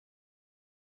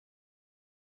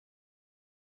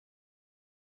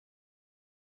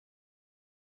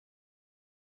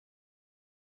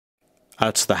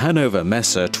At the Hanover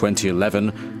Messe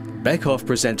 2011, Beckhoff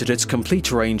presented its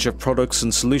complete range of products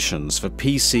and solutions for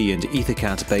PC and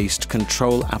EtherCAT-based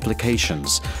control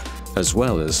applications, as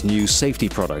well as new safety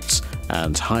products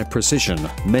and high-precision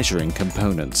measuring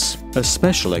components. A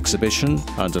special exhibition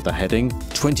under the heading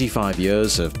 25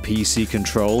 Years of PC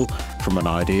Control from an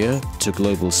Idea to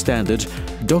Global Standard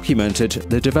documented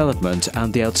the development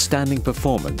and the outstanding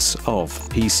performance of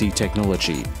PC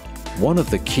technology. One of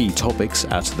the key topics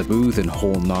at the booth in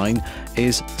Hall 9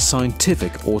 is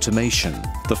scientific automation.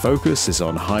 The focus is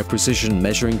on high-precision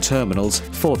measuring terminals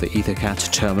for the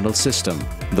EtherCAT terminal system.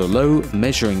 The low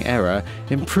measuring error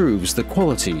improves the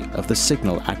quality of the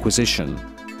signal acquisition.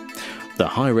 The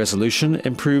high resolution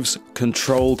improves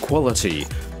control quality,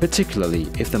 particularly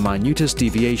if the minutest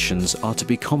deviations are to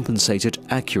be compensated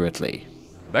accurately.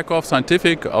 Beckhoff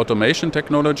scientific automation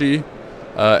technology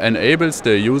enables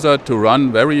the user to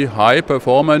run very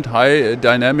high-performant,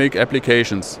 high-dynamic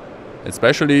applications.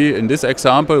 Especially in this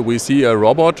example, we see a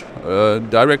robot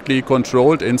directly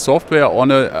controlled in software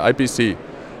on an IPC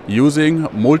using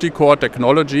multi-core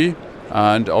technology.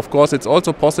 And of course, it's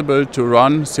also possible to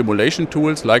run simulation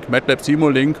tools like MATLAB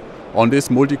Simulink on this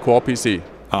multi-core PC.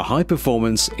 A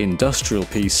high-performance industrial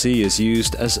PC is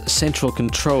used as central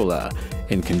controller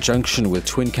in conjunction with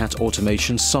TwinCAT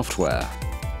automation software.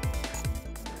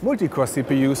 Multi-core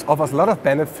CPUs offers a lot of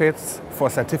benefits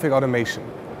for scientific automation.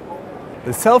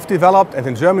 The self-developed and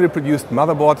in Germany produced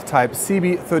motherboard type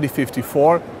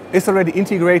CB3054 is already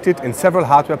integrated in several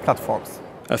hardware platforms.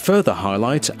 A further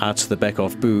highlight at the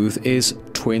Beckhoff booth is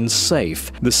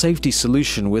TwinSafe, the safety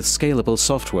solution with scalable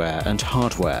software and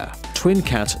hardware.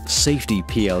 TwinCAT Safety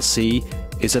PLC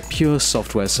is a pure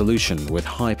software solution with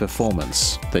high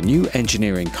performance. The new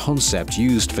engineering concept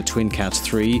used for TwinCAT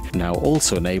 3 now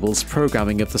also enables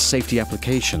programming of the safety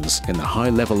applications in the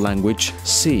high-level language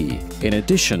C, in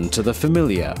addition to the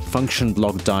familiar function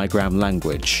block diagram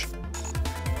language.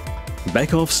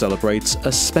 Beckhoff celebrates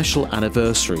a special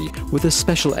anniversary with a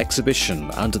special exhibition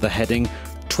under the heading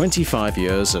 25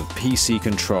 Years of PC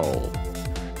Control.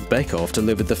 Beckhoff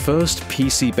delivered the first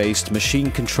PC-based machine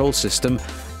control system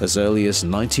as early as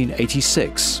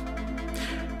 1986.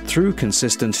 Through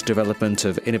consistent development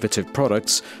of innovative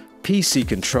products, PC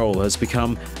control has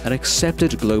become an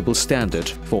accepted global standard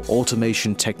for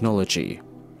automation technology.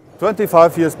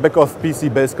 25 years Beckhoff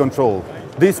PC-based control.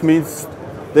 This means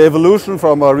the evolution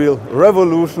from a real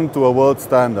revolution to a world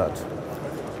standard.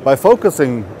 By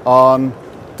focusing on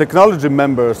technology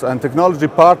members and technology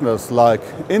partners like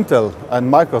Intel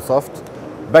and Microsoft,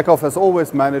 Beckhoff has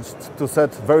always managed to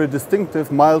set very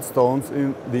distinctive milestones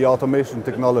in the automation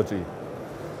technology.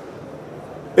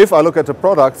 If I look at the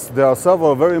products, there are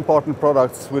several very important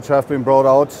products which have been brought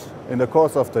out in the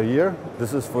course of the year.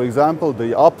 This is, for example,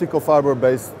 the optical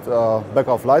fiber-based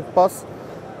Beckhoff Light Bus.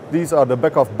 These are the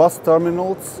Beckhoff bus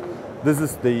terminals. This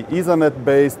is the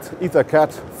Ethernet-based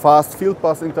EtherCAT fast field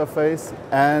bus interface,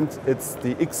 and it's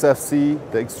the XFC,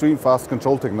 the extreme fast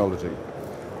control technology.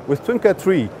 With TwinCAT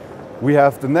 3, we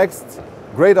have the next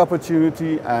great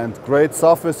opportunity and great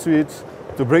software suite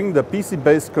to bring the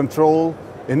PC-based control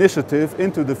initiative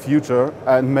into the future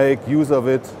and make use of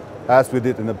it as we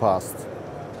did in the past.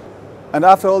 And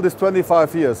after all these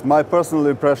 25 years, my personal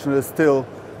impression is still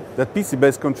that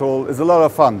PC-based control is a lot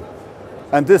of fun.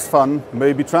 And this fun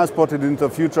may be transported into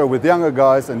the future with younger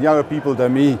guys and younger people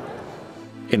than me.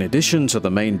 In addition to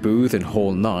the main booth in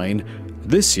Hall 9,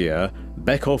 this year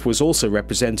Beckhoff was also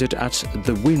represented at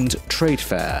the Wind Trade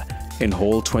Fair in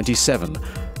Hall 27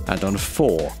 and on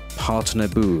 4 partner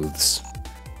booths.